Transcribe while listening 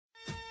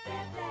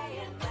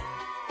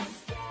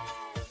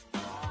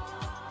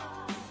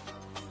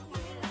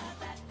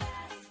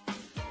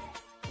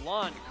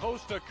Lund,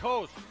 coast to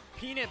coast,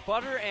 peanut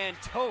butter and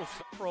toast.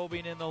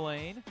 Probing in the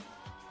lane,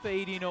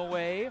 fading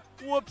away.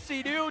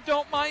 Whoopsie-doo,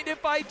 don't mind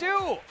if I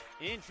do.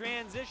 In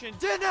transition,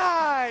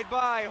 denied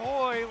by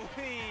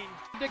Hoyleen.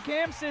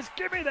 DeCam says,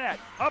 give me that.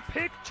 A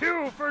pick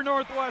 2 for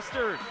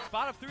Northwestern.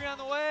 Spot of 3 on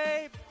the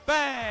way.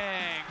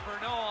 Bang for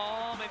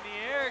Noam, and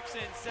the Erickson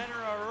Center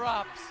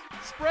erupts.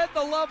 Spread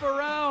the love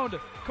around.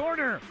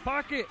 Corner,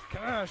 pocket,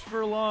 gosh,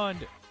 for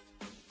Lund.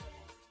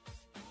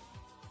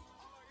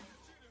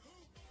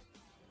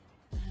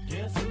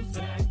 Guess who's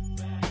back?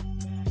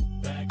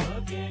 Back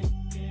again.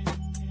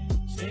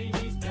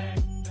 Shady's back.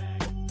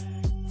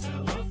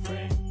 Tell a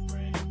friend.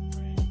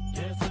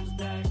 Guess who's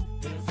back?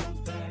 Guess who's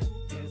back?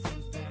 Guess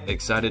who's back?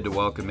 Excited to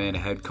welcome in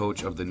head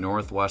coach of the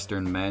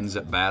Northwestern men's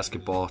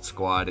basketball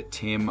squad,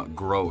 Tim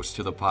Grosz,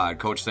 to the pod.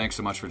 Coach, thanks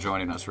so much for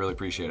joining us. Really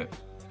appreciate it.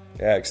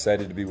 Yeah,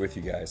 excited to be with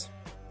you guys.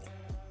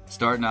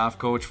 Starting off,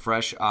 Coach,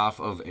 fresh off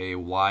of a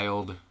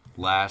wild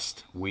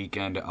last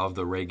weekend of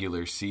the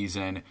regular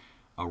season,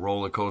 a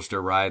roller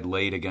coaster ride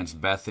late against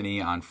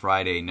Bethany on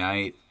Friday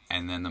night,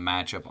 and then the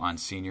matchup on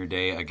Senior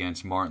Day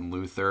against Martin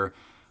Luther.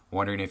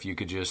 Wondering if you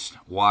could just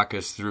walk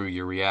us through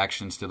your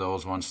reactions to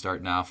those ones,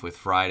 starting off with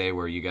Friday,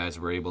 where you guys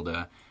were able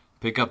to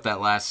pick up that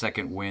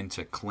last-second win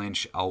to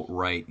clinch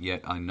outright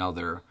yet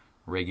another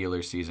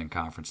regular season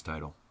conference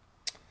title.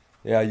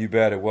 Yeah, you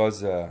bet. It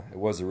was a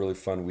really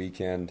fun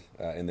weekend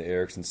in the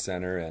Erickson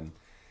Center, and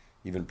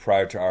even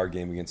prior to our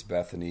game against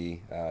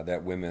Bethany,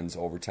 that women's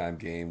overtime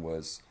game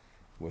was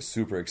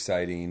super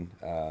exciting.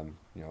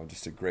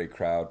 Just a great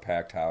crowd,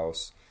 packed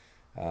house.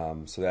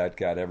 So that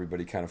got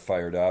everybody kind of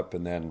fired up,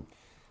 and then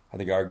I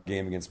think our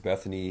game against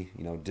Bethany,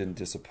 didn't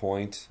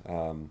disappoint.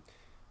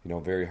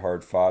 Very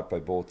hard fought by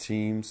both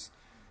teams.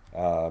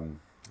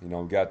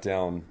 Got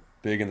down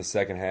big in the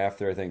second half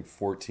there, I think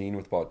 14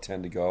 with about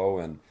 10 to go,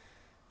 and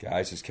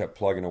guys just kept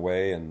plugging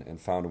away and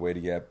found a way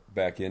to get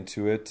back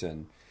into it.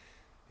 And,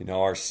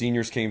 our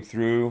seniors came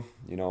through.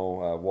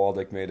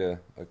 Waldeck made a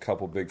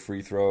couple big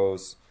free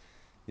throws.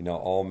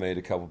 All made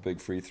a couple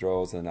big free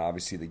throws. And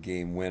obviously the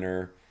game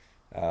winner,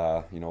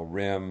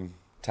 rim,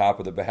 top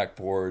of the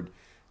backboard,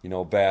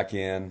 back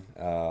in.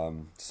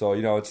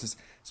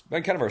 It's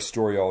been kind of our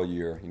story all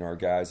year. Our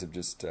guys have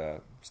just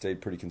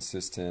stayed pretty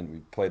consistent.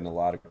 We've played in a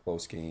lot of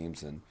close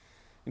games and,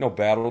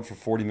 battled for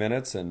 40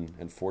 minutes.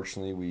 And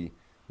fortunately we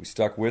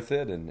stuck with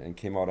it and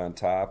came out on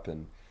top,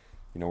 and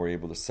we're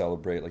able to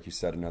celebrate, like you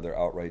said, another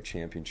outright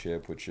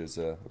championship, which is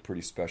a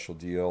pretty special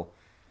deal.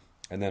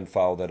 And then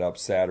follow that up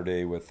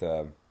Saturday with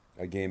a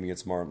game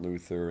against Martin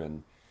Luther,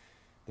 and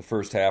the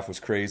first half was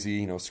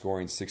crazy,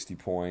 scoring 60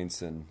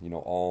 points, and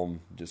Ulm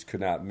just could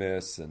not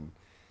miss, and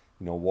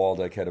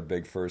Waldeck had a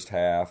big first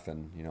half,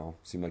 and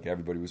seemed like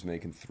everybody was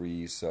making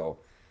threes. So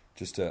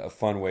just a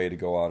fun way to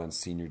go out on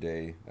Senior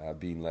Day,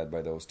 being led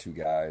by those two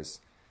guys,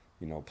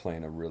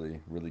 playing a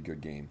really, really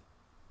good game.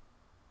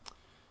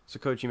 So,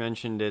 Coach, you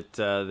mentioned it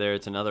there.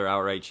 It's another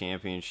outright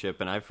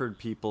championship, and I've heard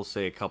people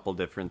say a couple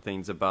different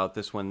things about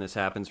this when this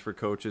happens for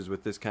coaches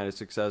with this kind of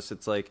success.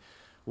 It's like,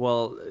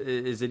 well,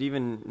 is it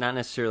even not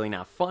necessarily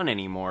not fun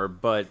anymore,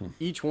 but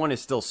each one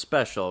is still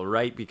special,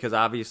 right? Because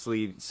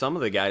obviously some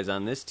of the guys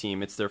on this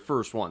team, it's their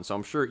first one, so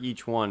I'm sure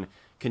each one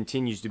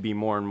continues to be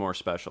more and more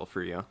special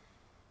for you.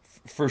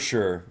 For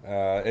sure.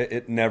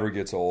 It never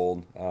gets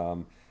old.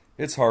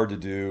 It's hard to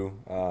do.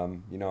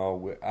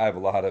 I have a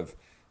lot of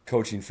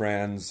coaching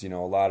friends. A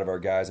lot of our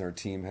guys on our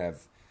team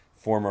have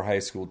former high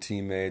school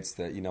teammates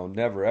that,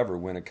 never ever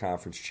win a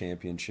conference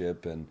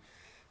championship. And,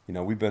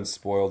 we've been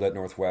spoiled at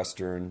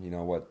Northwestern,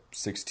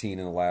 16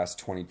 in the last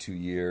 22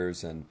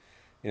 years. And,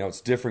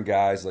 it's different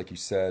guys, like you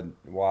said,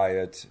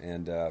 Wyatt.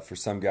 And for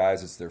some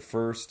guys, it's their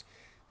first.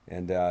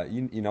 And,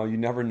 you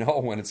never know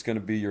when it's going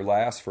to be your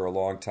last for a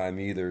long time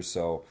either.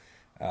 So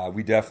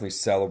we definitely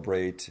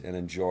celebrate and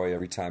enjoy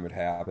every time it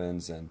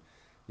happens. And,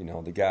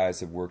 the guys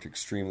have worked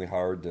extremely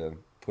hard to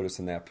put us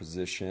in that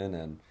position.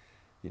 And,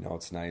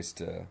 it's nice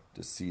to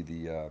see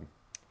the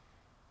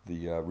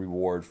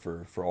reward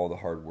for all the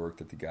hard work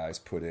that the guys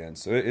put in.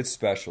 So it's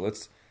special.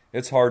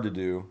 It's hard to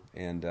do.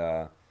 And,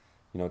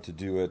 to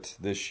do it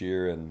this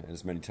year and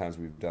as many times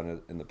we've done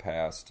it in the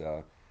past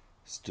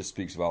just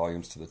speaks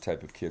volumes to the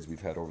type of kids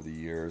we've had over the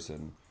years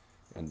and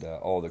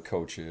all the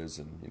coaches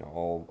and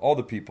all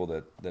the people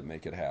that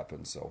make it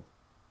happen. So,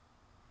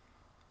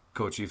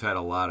 Coach, you've had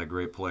a lot of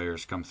great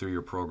players come through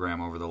your program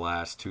over the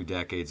last 2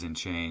 decades and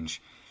change,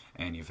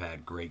 and you've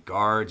had great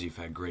guards, you've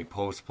had great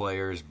post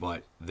players,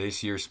 but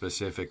this year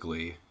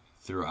specifically,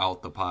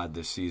 throughout the pod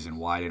this season,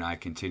 Wyatt and I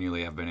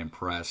continually have been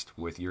impressed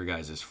with your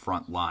guys'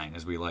 front line,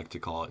 as we like to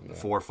call it, the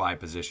 4-5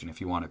 position,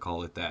 if you want to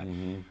call it that.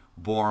 Mm-hmm.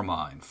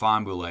 Borma and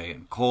Fonbule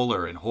and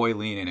Kohler and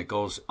Hoyleen, and it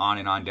goes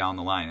on down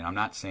the line. And I'm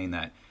not saying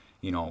that,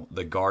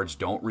 the guards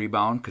don't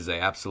rebound, because they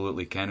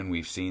absolutely can, and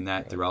we've seen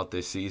that throughout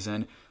this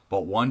season.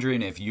 But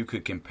wondering if you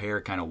could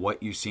compare kind of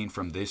what you've seen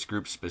from this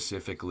group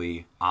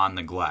specifically on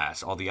the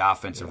glass, all the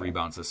offensive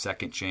rebounds, the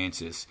second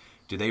chances.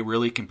 Do they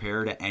really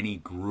compare to any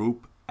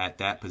group at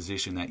that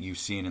position that you've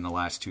seen in the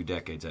last 2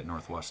 decades at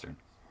Northwestern?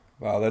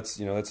 Wow, that's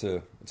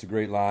a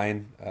great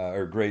line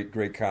or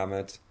great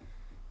comment,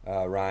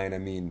 Ryan. I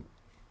mean,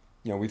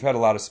 we've had a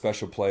lot of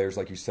special players,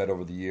 like you said,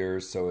 over the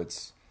years, so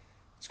it's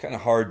kind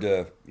of hard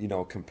to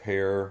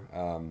compare.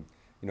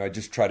 I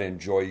just try to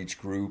enjoy each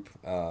group,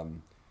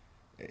 during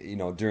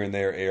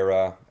their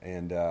era,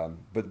 and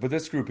but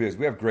this group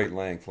we have great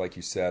length, like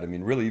you said. I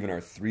mean, really, even our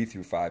 3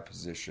 through 5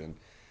 position,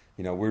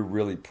 we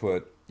really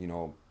put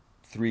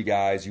 3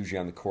 guys usually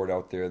on the court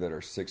out there that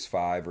are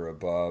 6'5" or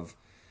above.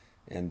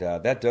 And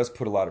that does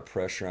put a lot of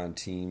pressure on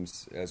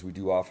teams as we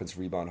do offensive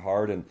rebound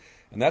hard, and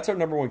that's our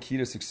number one key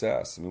to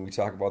success. I mean, we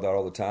talk about that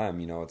all the time.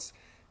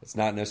 It's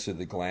not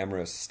necessarily the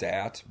glamorous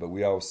stat, but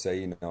we always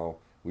say,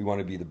 we want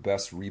to be the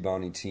best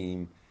rebounding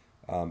team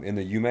in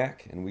the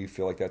UMAC, and we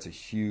feel like that's a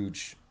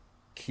huge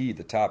key,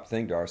 the top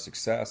thing to our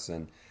success.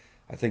 And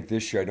I think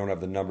this year, I don't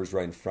have the numbers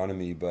right in front of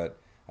me, but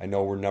I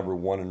know we're number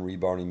 1 in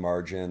rebounding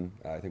margin.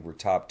 I think we're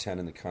top 10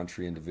 in the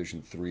country in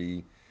Division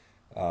III,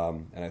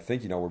 and I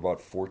think we're about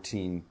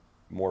 14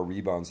 more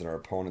rebounds than our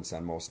opponents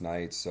on most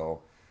nights.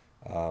 So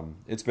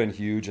it's been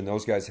huge, and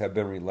those guys have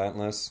been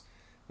relentless.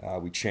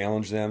 We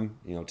challenge them,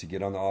 to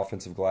get on the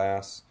offensive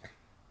glass.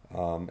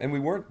 And we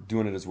weren't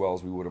doing it as well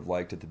as we would have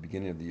liked at the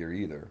beginning of the year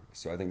either.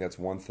 So I think that's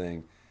one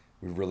thing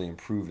we've really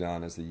improved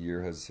on as the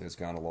year has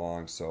gone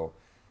along. So,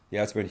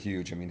 yeah, it's been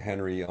huge. I mean,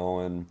 Henry,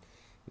 Owen,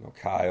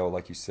 Kyle,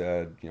 like you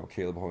said,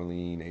 Caleb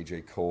Hoyleen,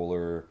 A.J.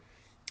 Kohler,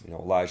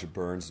 Elijah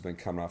Burns has been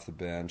coming off the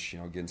bench,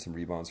 getting some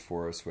rebounds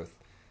for us with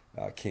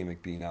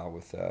Kamek being out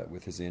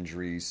with his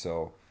injuries.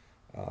 So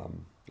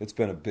it's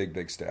been a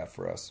big staff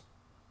for us.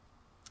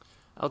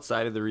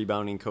 Outside of the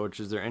rebounding coach,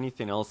 is there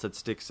anything else that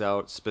sticks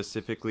out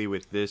specifically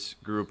with this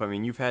group? I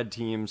mean, you've had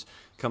teams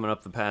coming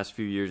up the past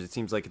few years. It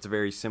seems like it's a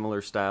very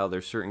similar style.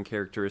 There's certain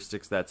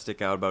characteristics that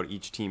stick out about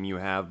each team you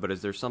have, but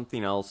is there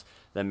something else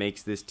that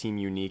makes this team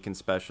unique and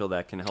special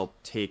that can help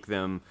take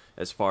them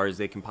as far as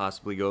they can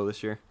possibly go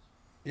this year?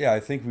 Yeah, I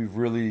think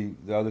the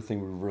other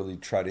thing we've really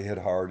tried to hit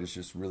hard is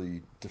just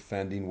really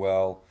defending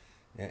well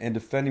and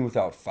defending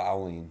without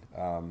fouling.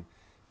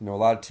 A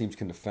lot of teams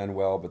can defend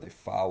well, but they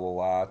foul a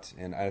lot,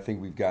 and I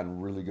think we've gotten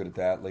really good at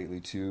that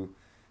lately too,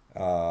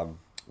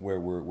 where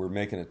we're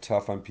making it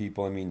tough on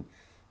people. I mean,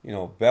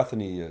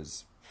 Bethany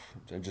is,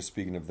 just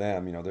speaking of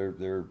them,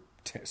 they're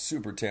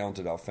super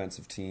talented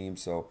offensive team,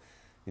 so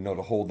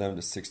to hold them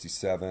to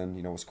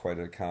 67, was quite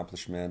an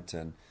accomplishment,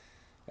 and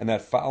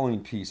that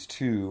fouling piece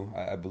too.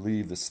 I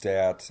believe the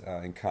stat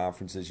in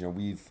conferences,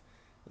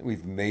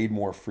 we've made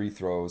more free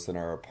throws than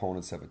our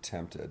opponents have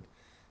attempted.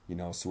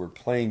 So we're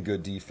playing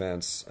good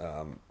defense,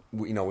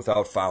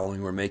 without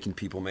fouling. We're making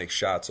people make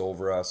shots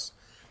over us.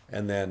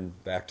 And then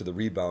back to the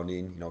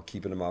rebounding,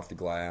 keeping them off the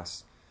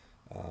glass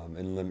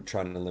and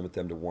trying to limit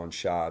them to one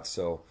shot.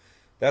 So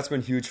that's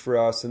been huge for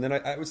us. And then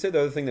I would say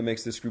the other thing that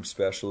makes this group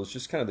special is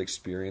just kind of the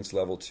experience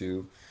level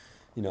too.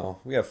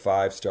 We have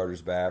 5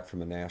 starters back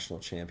from a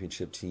national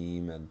championship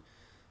team. And,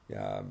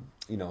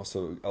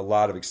 so a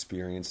lot of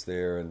experience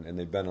there. And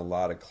they've been a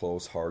lot of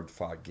close,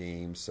 hard-fought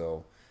games.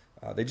 So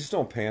they just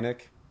don't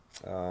panic.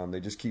 They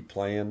just keep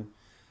playing,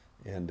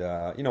 and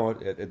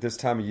at this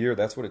time of year,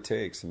 that's what it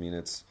takes. I mean,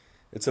 it's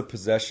a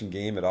possession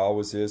game. It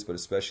always is, but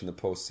especially in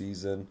the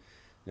postseason,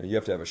 you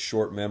have to have a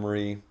short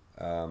memory.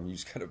 You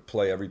just got to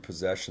play every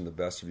possession the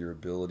best of your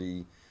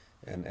ability,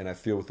 and I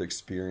feel with the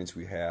experience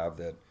we have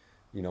that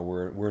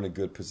we're in a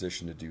good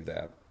position to do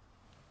that.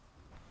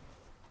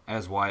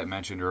 As Wyatt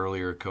mentioned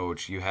earlier,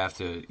 Coach, you have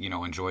to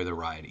enjoy the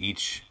ride.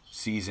 Each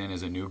season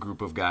is a new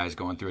group of guys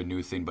going through a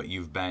new thing, but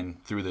you've been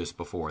through this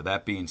before.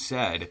 That being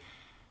said,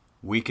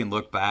 we can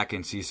look back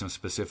and see some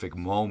specific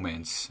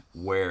moments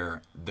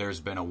where there's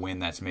been a win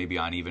that's maybe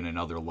on even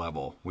another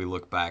level. We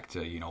look back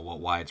to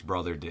what Wyatt's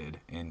brother did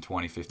in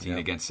 2015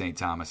 against St.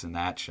 Thomas in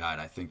that shot.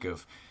 I think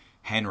of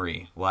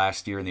Henry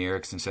last year in the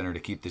Erickson Center to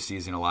keep the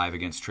season alive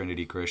against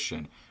Trinity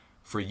Christian.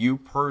 For you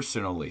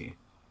personally,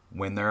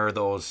 when there are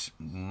those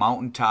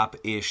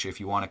mountaintop-ish, if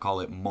you want to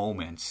call it,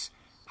 moments,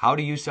 how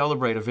do you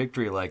celebrate a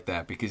victory like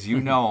that? Because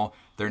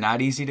they're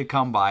not easy to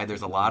come by.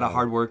 There's a lot of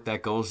hard work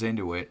that goes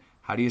into it.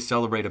 How do you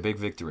celebrate a big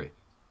victory?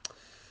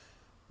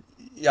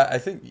 Yeah, I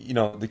think,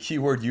 the key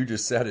word you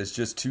just said is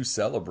just to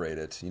celebrate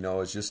it.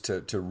 It's just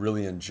to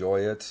really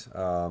enjoy it,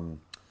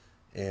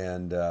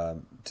 and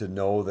to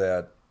know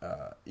that,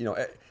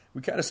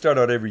 we kind of start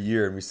out every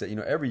year and we say,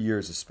 every year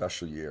is a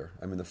special year.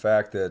 I mean, the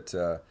fact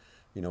that,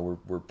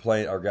 we're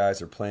playing, our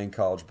guys are playing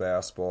college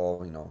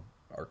basketball,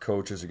 our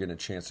coaches are getting a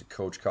chance to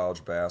coach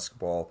college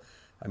basketball.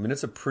 I mean,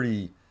 it's a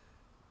pretty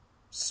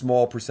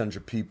small percentage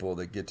of people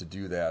that get to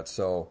do that.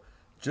 So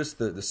just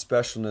the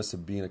specialness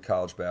of being a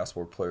college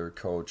basketball player or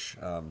coach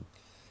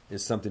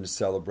is something to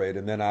celebrate.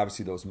 And then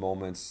obviously those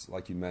moments,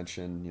 like you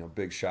mentioned,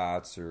 big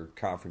shots or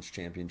conference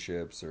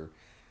championships or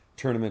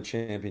tournament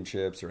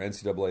championships or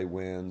NCAA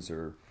wins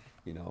or,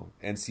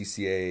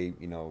 NCCA,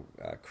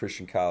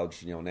 Christian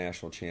college,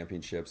 national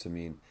championships. I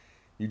mean,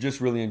 you just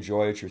really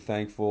enjoy it. You're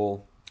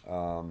thankful.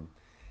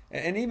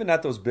 And even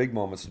at those big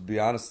moments, to be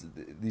honest,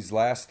 these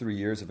last 3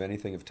 years, if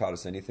anything, have taught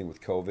us anything with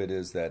COVID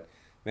is that,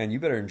 man, you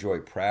better enjoy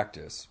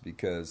practice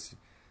because,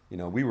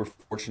 we were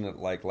fortunate.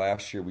 Like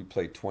last year, we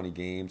played 20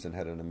 games and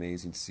had an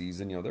amazing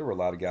season. There were a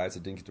lot of guys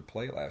that didn't get to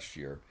play last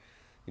year.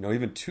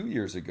 Even 2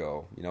 years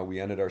ago, we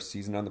ended our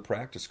season on the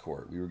practice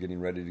court. We were getting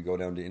ready to go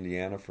down to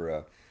Indiana for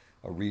a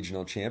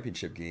regional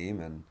championship game,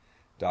 and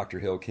Dr.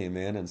 Hill came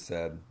in and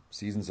said,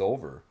 season's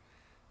over.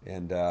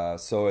 And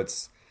so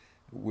it's,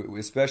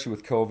 especially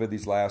with COVID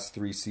these last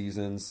 3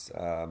 seasons,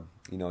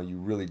 you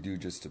really do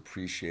just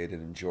appreciate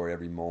and enjoy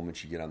every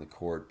moment you get on the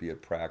court, be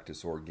it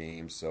practice or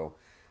games. So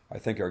I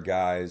think our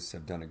guys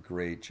have done a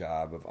great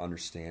job of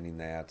understanding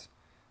that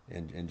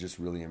and just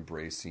really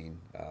embracing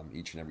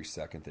each and every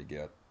second they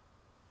get.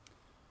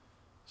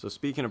 So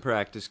speaking of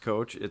practice,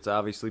 Coach, it's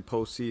obviously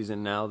postseason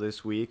now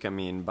this week. I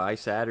mean, by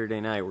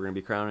Saturday night, we're going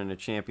to be crowning a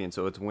champion,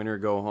 so it's win or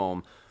go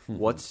home.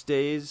 What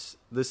stays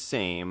the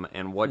same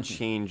and what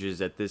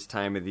changes at this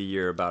time of the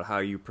year about how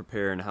you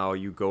prepare and how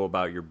you go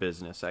about your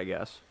business, I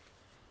guess?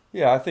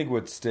 Yeah, I think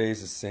what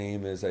stays the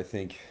same is I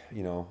think,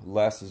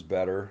 less is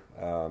better.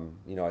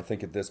 I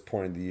think at this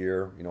point of the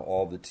year,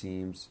 all the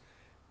teams,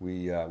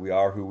 we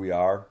are who we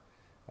are.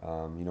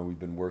 We've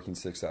been working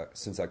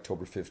since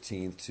October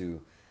 15th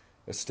to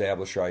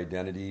establish our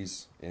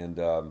identities, and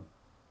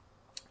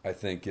I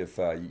think if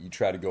you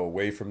try to go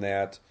away from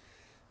that,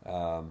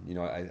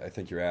 I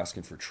think you're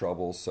asking for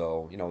trouble.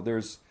 So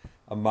there's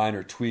a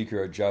minor tweak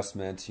or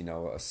adjustment,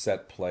 a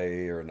set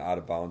play or an out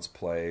of bounds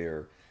play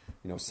or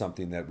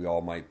something that we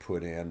all might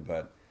put in,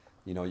 but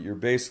you're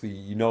basically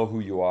who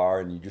you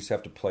are and you just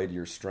have to play to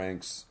your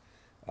strengths.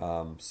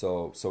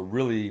 So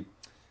really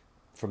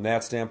from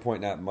that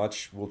standpoint, not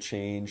much will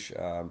change.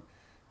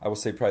 I will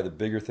say probably the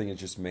bigger thing is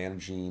just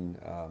managing,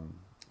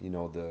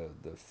 the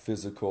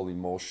physical,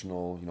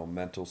 emotional,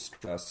 mental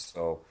stress.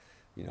 So,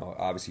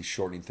 obviously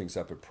shortening things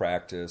up at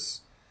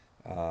practice,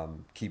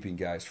 keeping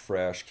guys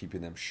fresh,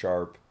 keeping them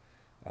sharp,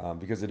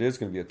 because it is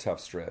going to be a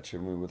tough stretch. I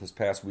mean, with this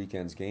past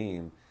weekend's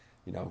game,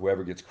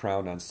 whoever gets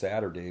crowned on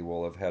Saturday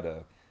will have had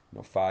a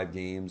 5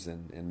 games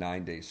and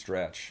 9-day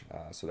stretch.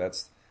 So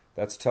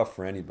that's tough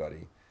for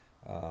anybody.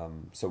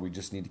 So we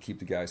just need to keep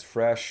the guys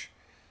fresh.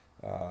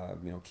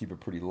 Keep it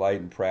pretty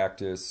light in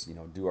practice,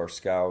 do our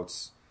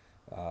scouts,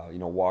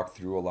 walk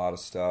through a lot of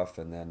stuff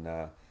and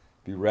then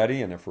be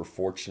ready. And if we're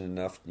fortunate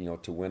enough,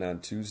 to win on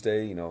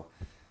Tuesday,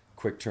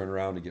 quick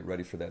turnaround to get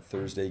ready for that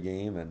Thursday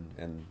game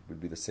and would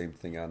be the same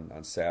thing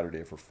on Saturday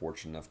if we're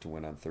fortunate enough to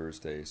win on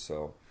Thursday.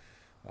 So,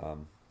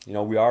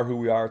 we are who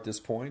we are at this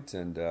point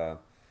and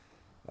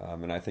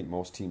I think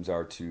most teams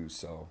are too.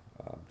 So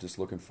just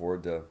looking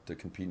forward to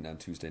competing on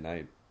Tuesday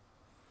night.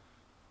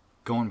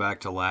 Going back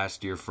to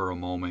last year for a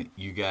moment,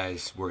 you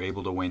guys were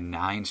able to win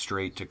 9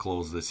 straight to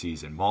close the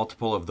season.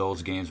 Multiple of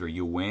those games where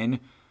you win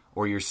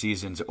or your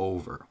season's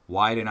over.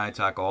 Wyatt and I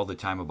talk all the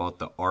time about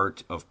the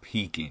art of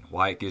peaking.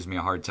 Wyatt gives me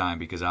a hard time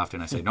because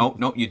often I say,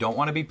 nope, you don't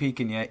want to be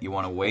peaking yet. You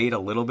want to wait a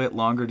little bit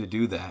longer to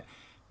do that.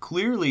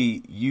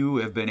 Clearly, you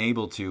have been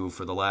able to,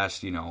 for the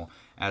last,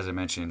 as I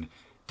mentioned,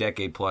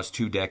 decade plus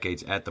 2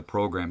 decades at the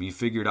program, you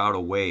figured out a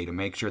way to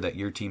make sure that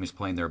your team is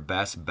playing their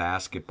best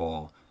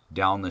basketball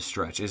down the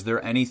stretch. Is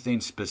there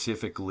anything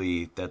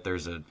specifically that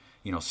there's a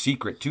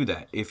secret to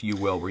that, if you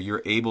will, where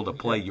you're able to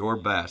play your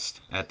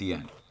best at the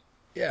end?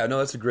 Yeah, no,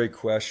 that's a great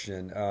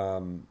question.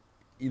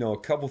 A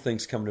couple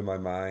things come to my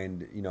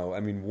mind.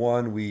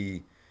 One,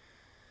 we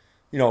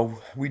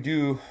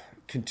do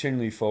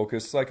continually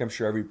focus, like I'm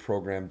sure every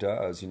program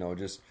does.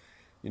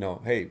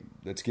 Hey,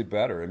 let's get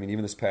better. I mean,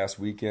 even this past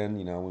weekend,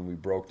 when we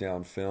broke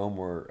down film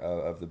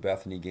of the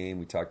Bethany game,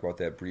 we talked about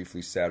that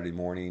briefly Saturday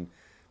morning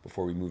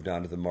before we moved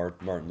on to the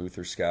Martin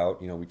Luther Scout.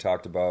 We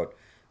talked about,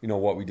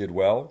 what we did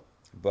well,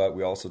 but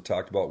we also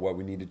talked about what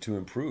we needed to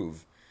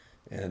improve.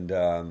 And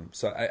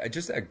so I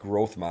just that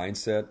growth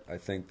mindset, I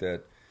think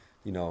that,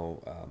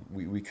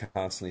 we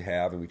constantly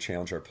have and we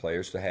challenge our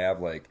players to have,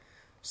 like,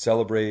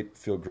 celebrate,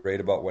 feel great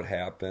about what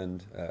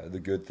happened,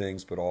 the good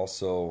things, but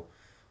also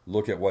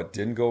look at what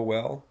didn't go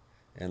well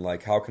and,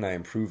 like, how can I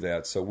improve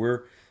that? So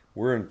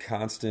we're in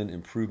constant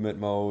improvement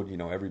mode,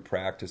 every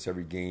practice,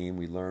 every game,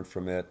 we learn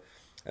from it.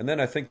 And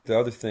then I think the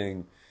other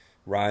thing,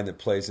 Ryan, that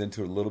plays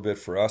into it a little bit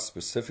for us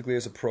specifically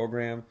as a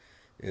program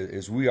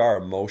is we are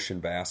a motion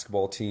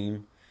basketball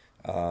team.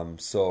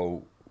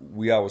 So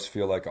we always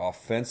feel like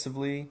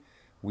offensively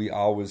we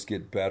always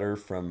get better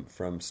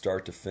from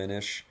start to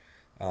finish.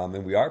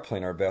 And we are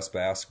playing our best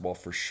basketball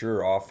for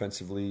sure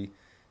offensively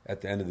at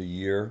the end of the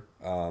year,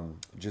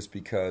 just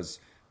because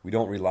we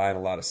don't rely on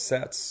a lot of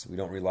sets. We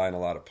don't rely on a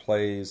lot of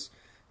plays.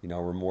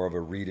 We're more of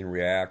a read and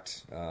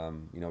react,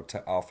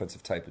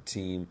 offensive type of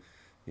team.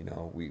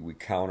 We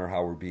counter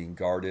how we're being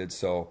guarded.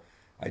 So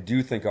I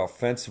do think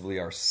offensively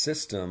our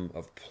system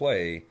of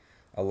play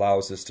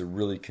allows us to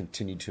really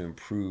continue to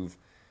improve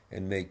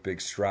and make big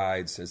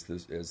strides as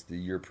the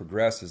year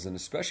progresses, and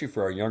especially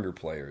for our younger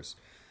players.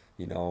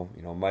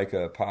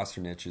 Micah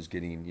Pasternich is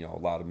getting a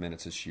lot of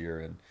minutes this year,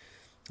 and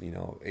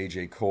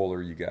AJ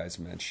Kohler you guys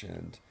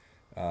mentioned.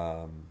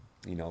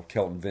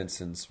 Kelton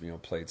Vincent's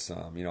played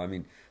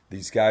some.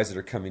 These guys that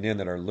are coming in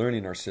that are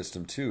learning our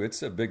system too.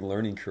 It's a big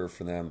learning curve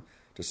for them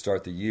to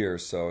start the year.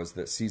 So as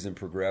the season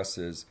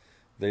progresses,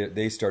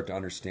 they start to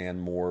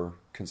understand more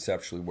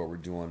conceptually what we're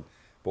doing,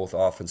 both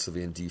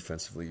offensively and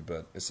defensively,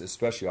 but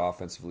especially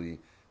offensively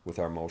with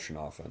our motion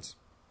offense.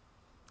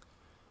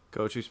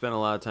 Coach, we spent a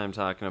lot of time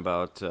talking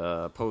about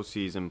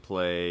postseason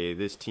play,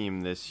 this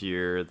team this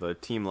year, the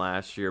team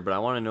last year, but I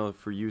want to know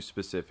for you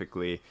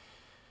specifically,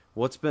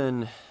 what's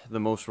been the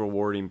most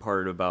rewarding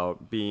part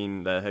about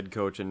being the head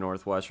coach at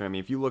Northwestern? I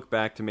mean, if you look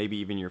back to maybe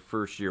even your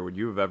first year, would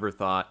you have ever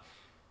thought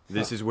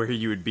this is where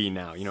you would be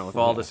now? You know, with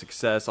all the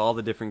success, all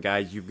the different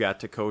guys you've got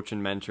to coach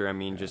and mentor, I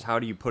mean, just how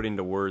do you put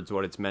into words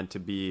what it's meant to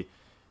be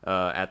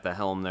at the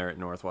helm there at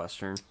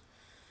Northwestern?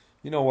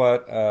 You know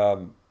what?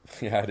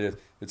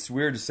 It's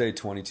weird to say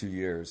 22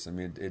 years. I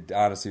mean, it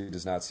honestly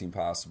does not seem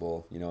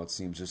possible. You know, it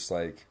seems just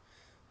like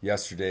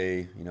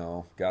yesterday, you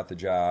know, got the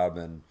job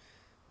and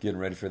getting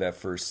ready for that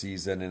first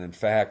season. And in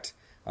fact,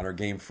 on our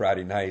game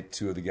Friday night,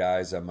 two of the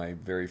guys on my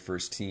very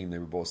first team, they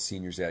were both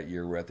seniors that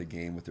year, were at the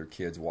game with their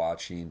kids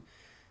watching,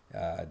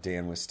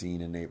 Dan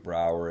Westeen and Nate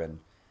Brower, and,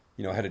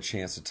 you know, had a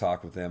chance to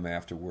talk with them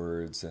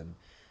afterwards.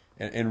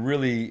 And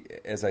really,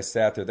 as I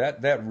sat there,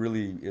 that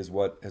really is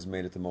what has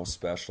made it the most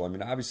special. I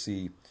mean,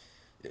 obviously,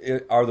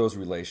 are those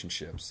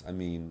relationships. I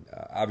mean,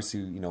 obviously,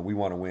 you know, we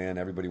want to win.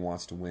 Everybody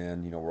wants to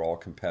win. You know, we're all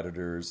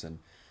competitors, and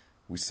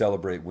we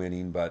celebrate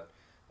winning. But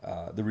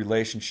the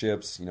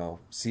relationships, you know,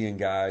 seeing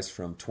guys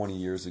from 20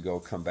 years ago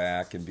come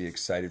back and be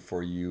excited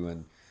for you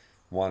and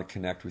want to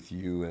connect with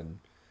you and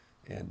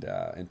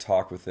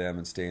talk with them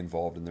and stay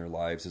involved in their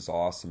lives is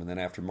awesome. And then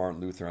after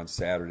Martin Luther on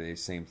Saturday,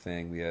 same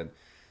thing. We had,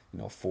 you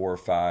know, 4 or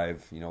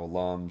 5, you know,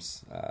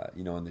 alums,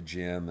 you know, in the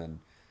gym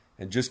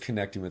and just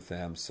connecting with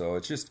them. So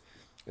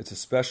it's a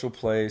special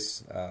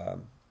place.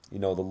 You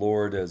know, the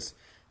Lord has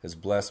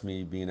blessed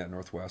me being at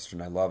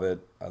Northwestern. I love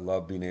it. I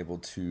love being able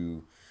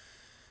to,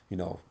 you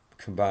know,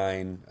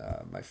 combine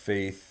my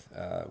faith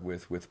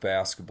with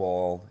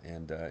basketball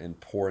and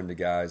pour into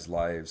guys'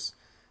 lives,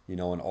 you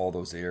know, in all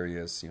those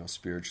areas, you know,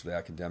 spiritually,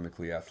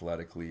 academically,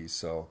 athletically.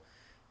 So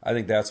I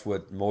think that's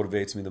what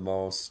motivates me the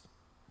most,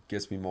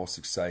 gets me most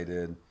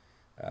excited,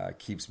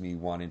 keeps me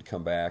wanting to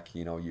come back,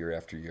 you know, year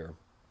after year.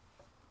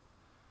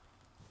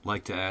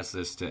 Like to ask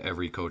this to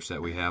every coach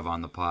that we have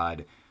on the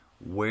pod.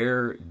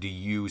 Where do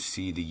you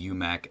see the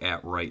UMAC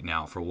at right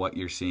now for what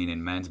you're seeing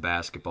in men's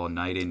basketball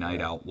night in,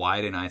 night out?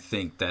 Why did I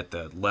think that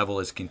the level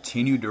has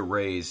continued to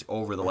raise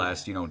over the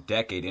last, you know,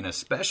 decade, and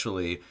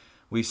especially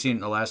we've seen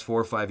in the last 4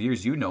 or 5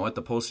 years, you know it,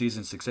 the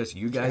postseason success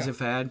you guys have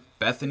had,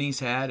 Bethany's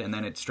had, and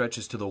then it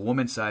stretches to the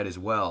women's side as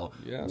well.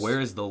 Yes. Where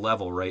is the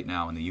level right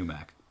now in the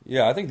UMAC?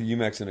 Yeah, I think the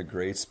UMAC's in a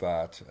great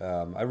spot.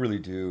 I really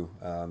do.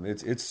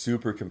 It's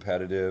super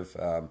competitive.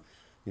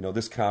 You know,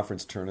 this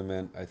conference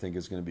tournament, I think,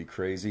 is going to be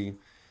crazy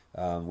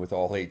with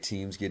all 8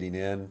 teams getting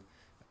in.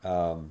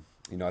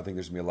 You know, I think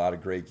there's going to be a lot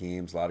of great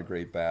games, a lot of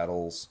great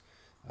battles.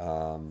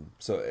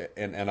 So,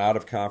 and out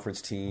of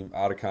conference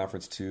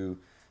too,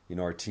 you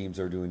know, our teams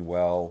are doing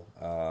well,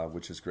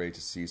 which is great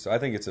to see. So I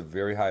think it's a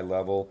very high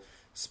level,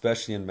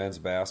 especially in men's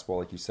basketball,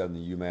 like you said, in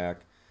the UMAC.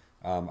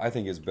 I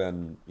think it's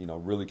been, you know,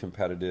 really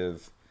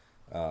competitive,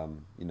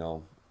 you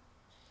know,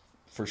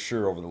 for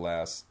sure over the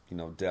last, you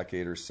know,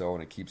 decade or so,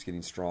 and it keeps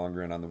getting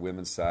stronger. And on the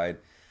women's side,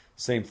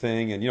 same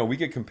thing. And, you know, we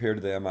get compared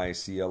to the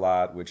MIC a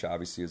lot, which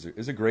obviously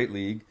is a great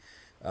league,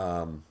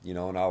 you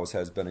know, and always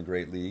has been a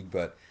great league.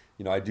 But,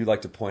 you know, I do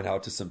like to point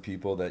out to some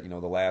people that, you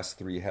know, the last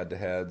 3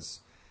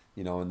 head-to-heads,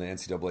 you know, in the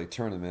NCAA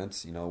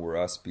tournaments, you know, were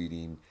us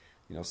beating,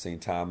 you know,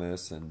 St.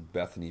 Thomas and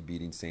Bethany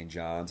beating St.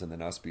 John's and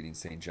then us beating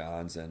St.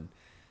 John's. And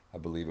I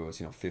believe it was,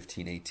 you know,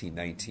 15, 18,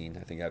 19.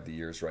 I think I have the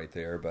years right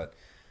there. But,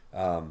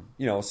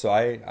 you know, so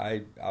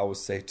I always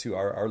say, too,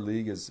 our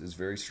league is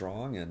very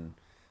strong and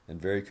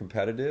very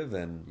competitive.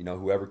 And, you know,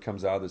 whoever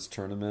comes out of this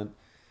tournament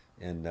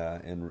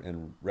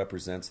and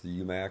represents the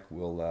UMAC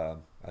will,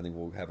 I think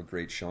we'll have a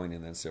great showing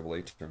in the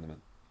NCAA tournament.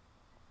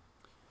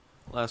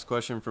 Last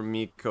question from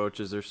me,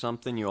 Coach. Is there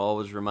something you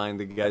always remind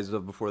the guys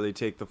of before they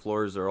take the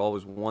floor? Is there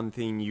always one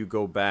thing you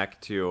go back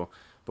to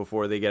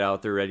before they get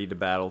out there ready to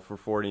battle for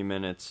 40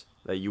 minutes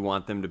that you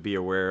want them to be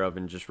aware of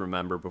and just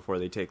remember before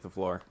they take the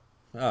floor?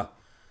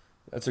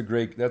 That's a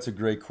great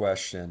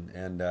question.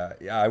 And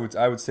yeah,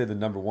 I would say the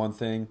number one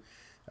thing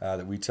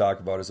that we talk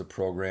about as a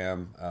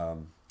program,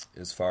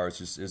 as far as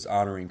just is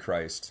honoring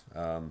Christ,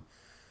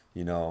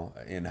 you know,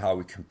 in how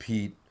we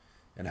compete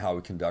and how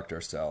we conduct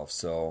ourselves.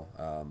 So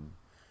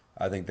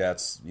I think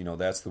that's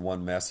the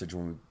one message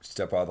when we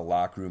step out of the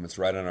locker room. It's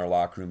right on our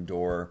locker room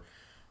door.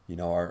 You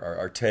know,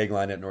 our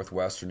tagline at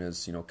Northwestern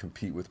is, you know,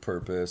 compete with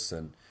purpose.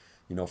 And,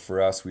 you know,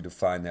 for us, we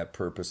define that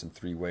purpose in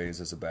 3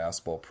 ways as a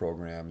basketball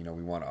program. You know,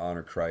 we want to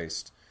honor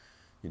Christ,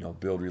 you know,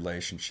 build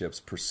relationships,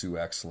 pursue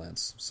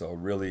excellence. So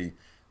really,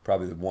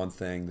 probably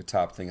the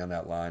top thing on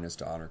that line is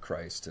to honor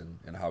Christ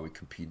and how we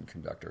compete and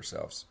conduct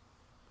ourselves.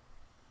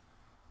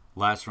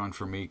 Last one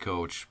for me,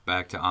 Coach.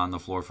 Back to on the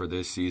floor for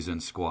this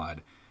season's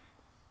squad.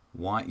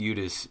 Want you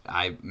to,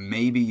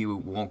 maybe you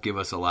won't give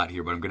us a lot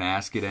here, but I'm going to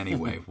ask it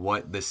anyway,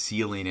 what the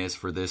ceiling is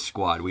for this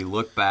squad. We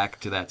look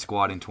back to that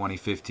squad in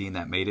 2015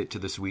 that made it to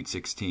the Sweet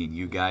 16.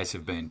 You guys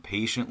have been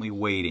patiently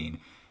waiting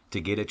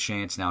to get a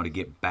chance now to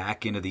get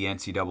back into the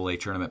NCAA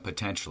tournament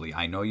potentially?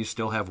 I know you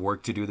still have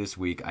work to do this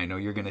week. I know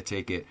you're going to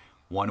take it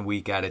 1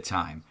 week at a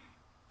time.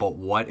 But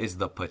what is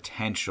the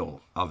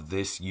potential of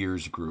this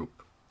year's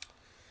group?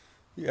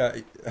 Yeah,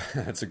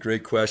 that's a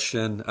great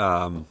question.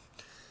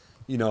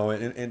 You know,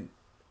 and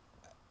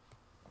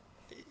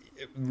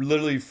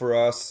literally for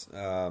us,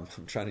 I'm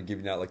trying to give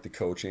you not like the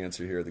coach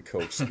answer here, the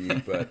coach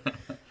speak, but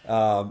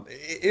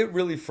it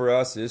really for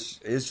us is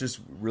just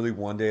really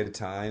one day at a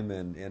time,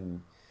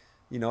 and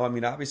you know, I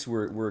mean, obviously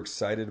we're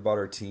excited about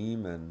our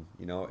team, and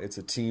you know, it's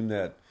a team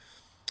that,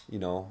 you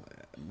know,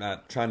 I'm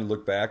not trying to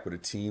look back, but a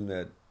team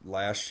that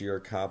last year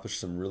accomplished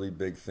some really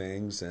big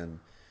things, and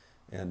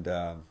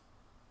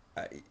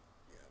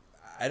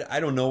I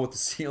don't know what the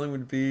ceiling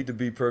would be, to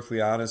be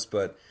perfectly honest,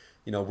 but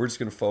you know, we're just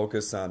going to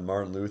focus on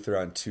Martin Luther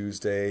on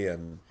Tuesday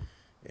and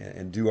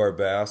do our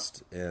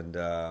best, and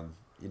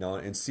you know,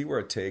 and see where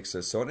it takes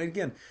us. So, and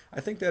again, I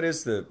think that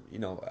is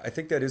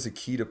a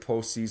key to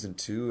postseason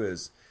too.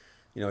 Is,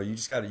 you know, you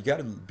got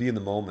to be in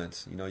the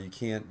moment. You know, you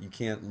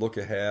can't look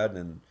ahead,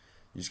 and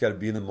you just got to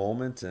be in the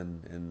moment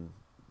and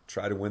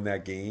try to win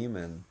that game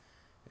and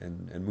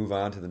move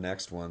on to the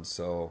next one.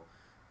 So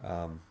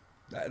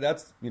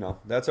that's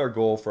our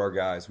goal for our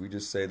guys. We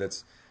just say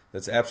let's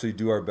absolutely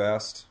do our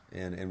best,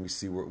 and we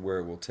see where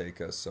it will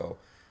take us. So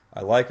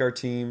I like our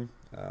team.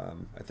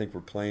 I think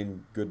we're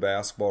playing good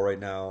basketball right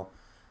now.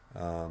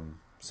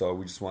 So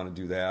we just want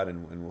to do that,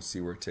 and we'll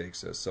see where it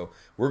takes us. So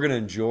we're going to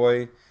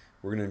enjoy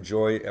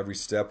every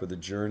step of the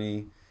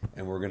journey,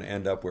 and we're going to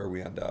end up where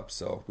we end up.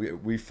 So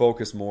we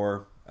focus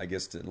more, I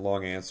guess,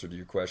 long answer to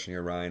your question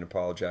here, Ryan,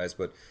 apologize,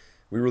 but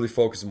we really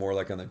focus more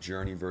like on the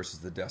journey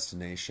versus the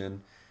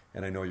destination.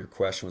 And I know your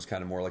question was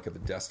kind of more like of a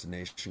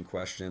destination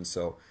question.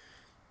 So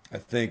I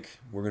think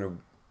we're going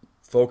to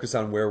focus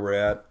on where we're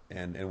at,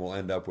 and we'll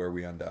end up where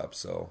we end up.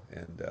 So,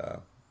 and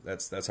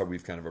that's how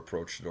we've kind of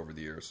approached it over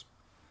the years.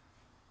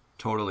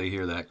 Totally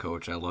hear that,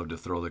 Coach. I love to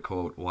throw the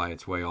quote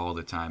Wyatt's way all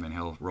the time, and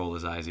he'll roll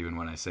his eyes even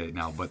when I say it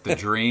now. But the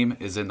dream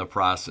is in the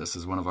process,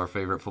 as one of our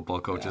favorite football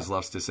coaches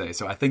loves to say.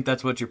 So I think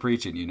that's what you're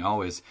preaching, you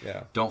know, is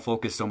don't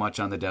focus so much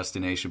on the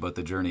destination, but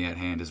the journey at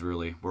hand is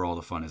really where all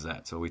the fun is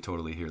at. So we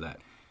totally hear that.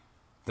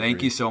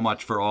 Thank you so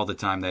much for all the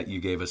time that you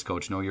gave us,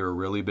 Coach. I know you're a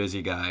really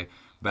busy guy.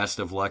 Best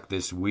of luck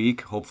this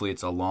week. Hopefully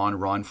it's a long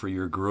run for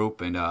your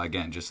group. And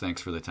again, just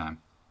thanks for the time.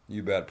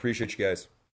 You bet. Appreciate you guys.